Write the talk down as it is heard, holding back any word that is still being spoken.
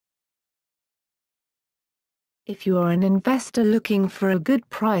If you are an investor looking for a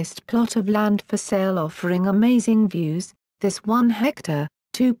good-priced plot of land for sale offering amazing views, this 1 hectare,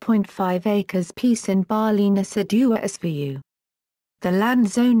 2.5 acres piece in Bali Nusa Dua is for you. The land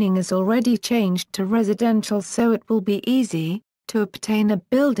zoning is already changed to residential, so it will be easy to obtain a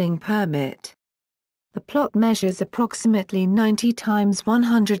building permit. The plot measures approximately 90 times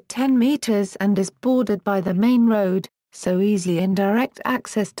 110 meters and is bordered by the main road, so easy and direct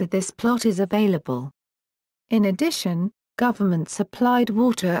access to this plot is available. In addition, government-supplied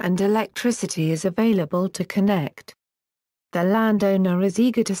water and electricity is available to connect. The landowner is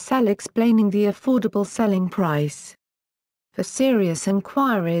eager to sell, explaining the affordable selling price. For serious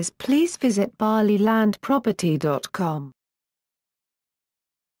inquiries, please visit balilandproperty.com.